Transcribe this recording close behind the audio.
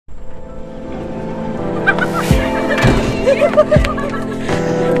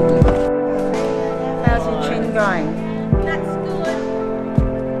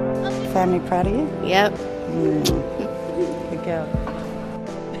proud of you? Yep. Good girl.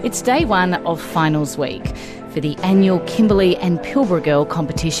 It's day one of finals week for the annual Kimberley and Pilbara Girl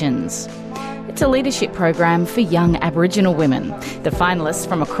competitions. It's a leadership program for young Aboriginal women. The finalists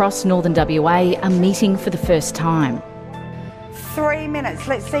from across northern WA are meeting for the first time. 3 minutes.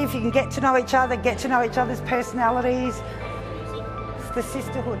 Let's see if you can get to know each other, get to know each other's personalities. It's the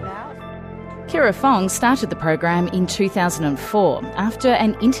sisterhood now. Kira Fong started the program in 2004 after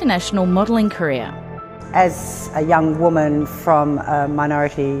an international modelling career. As a young woman from a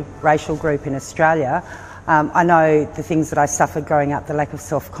minority racial group in Australia, I know the things that I suffered growing up, the lack of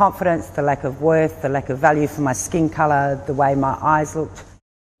self-confidence, the lack of worth, the lack of value for my skin colour, the way my eyes looked.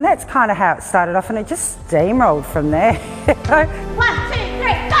 And that's kind of how it started off, and it just steamrolled from there. 1, 2, 3,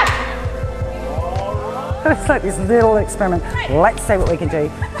 go! It's like this little experiment. Let's see what we can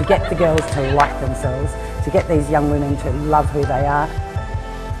do to get the girls to like themselves, to get these young women to love who they are.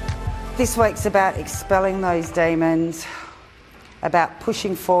 This week's about expelling those demons, about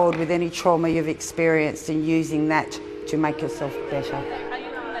pushing forward with any trauma you've experienced and using that to make yourself better.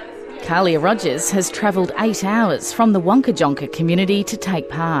 Kalia Rogers has travelled 8 hours from the Wonkajonka community to take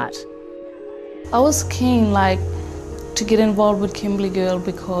part. I was keen to get involved with Kimberley Girl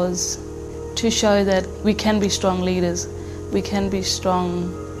because to show that we can be strong leaders, we can be strong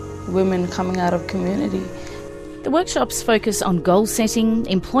women coming out of community. The workshops focus on goal setting,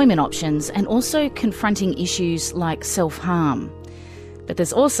 employment options and also confronting issues like self-harm. But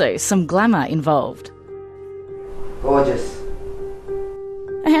there's also some glamour involved. Gorgeous.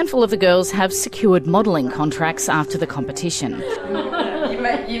 A handful of the girls have secured modelling contracts after the competition.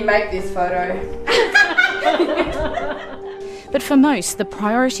 You make this photo. But for most, the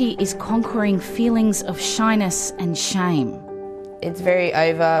priority is conquering feelings of shyness and shame. It's very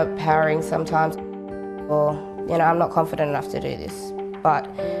overpowering sometimes. Or, I'm not confident enough to do this. But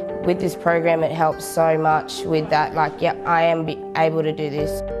with this program, it helps so much with that. I am able to do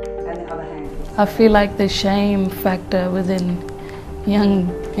this. And the other hand. I feel like the shame factor within young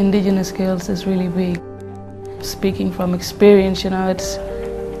Indigenous girls is really big. Speaking from experience,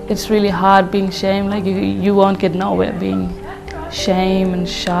 it's really hard being shamed. You won't get nowhere being shame and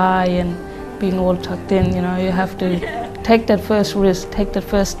shy and being all tucked in. You have to take that first risk, take that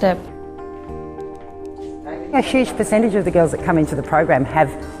first step. A huge percentage of the girls that come into the program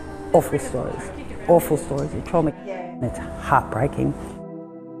have awful stories of trauma. It's heartbreaking.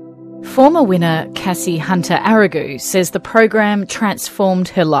 Former winner Cassie Hunter-Aragu says the program transformed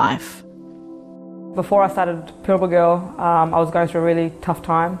her life. Before I started Pilbara Girl, I was going through a really tough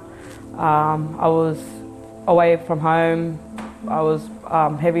time. I was away from home, I was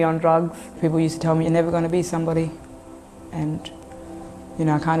heavy on drugs. People used to tell me, you're never going to be somebody. And,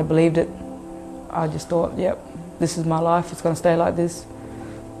 I kind of believed it. I just thought, yep, this is my life, it's going to stay like this.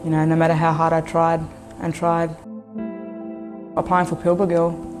 No matter how hard I tried. Applying for Pilbara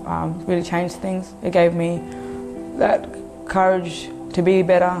Girl really changed things. It gave me that courage to be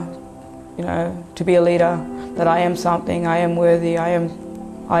better, to be a leader, that I am something, I am worthy, I am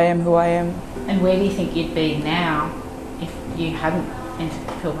who I am. And where do you think you'd be now if you hadn't entered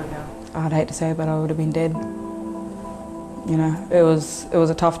Pilbara Girl? I'd hate to say it, but I would have been dead. It was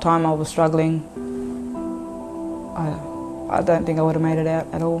a tough time, I was struggling. I don't think I would have made it out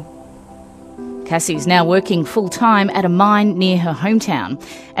at all. Cassie's now working full-time at a mine near her hometown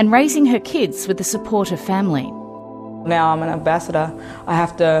and raising her kids with the support of family. Now I'm an ambassador. I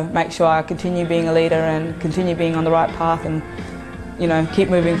have to make sure I continue being a leader and continue being on the right path and, keep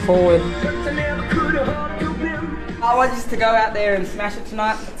moving forward. I want you to go out there and smash it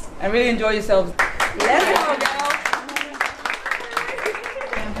tonight and really enjoy yourselves. Let's go, girls!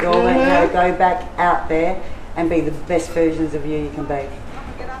 You're all going to go back out there and be the best versions of you can be.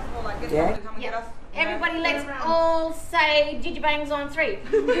 Yeah? Everybody, let's all say Gigibangs on 3. 1,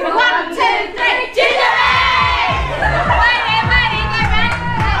 2, 3, Gigibangs! Mighty, mighty, go back.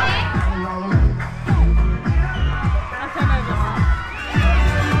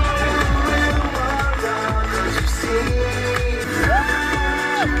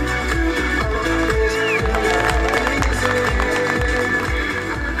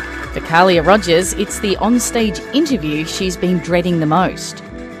 For Kalia Rogers, it's the onstage interview she's been dreading the most.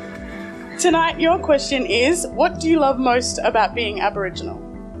 Tonight, your question is, what do you love most about being Aboriginal?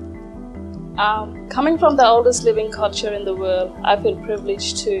 Coming from the oldest living culture in the world, I feel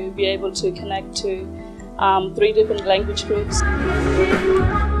privileged to be able to connect to 3 different language groups.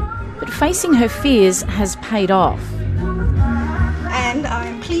 But facing her fears has paid off. And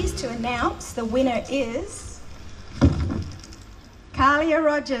I'm pleased to announce the winner is Kalia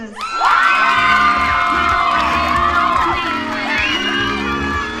Rogers.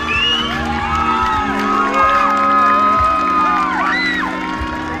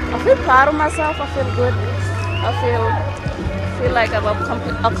 feel proud of myself. I feel good. I feel like I've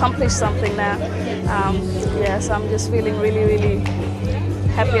accomplished something now. So I'm just feeling really, really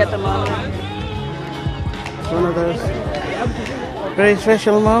happy at the moment. It's one of those very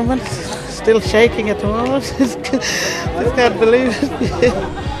special moments. Still shaking at the moment. Just can't believe it.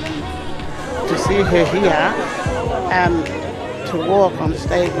 To see her here and to walk on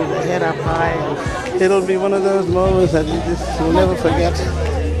stage with her head up high, and it'll be one of those moments that you just will never forget.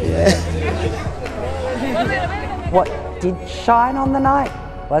 Yeah. What did shine on the night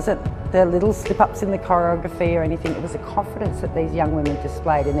wasn't the little slip-ups in the choreography or anything. It was the confidence that these young women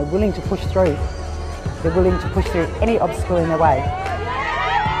displayed, and they're willing to push through. They're willing to push through any obstacle in their way.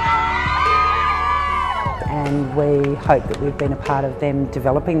 And we hope that we've been a part of them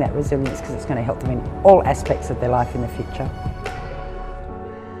developing that resilience, because it's going to help them in all aspects of their life in the future.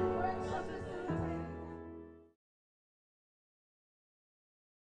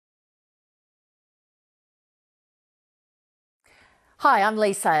 Hi, I'm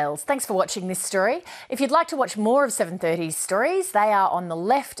Lee Sales. Thanks for watching this story. If you'd like to watch more of 730's stories, they are on the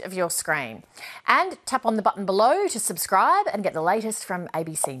left of your screen. And tap on the button below to subscribe and get the latest from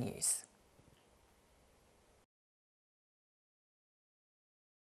ABC News.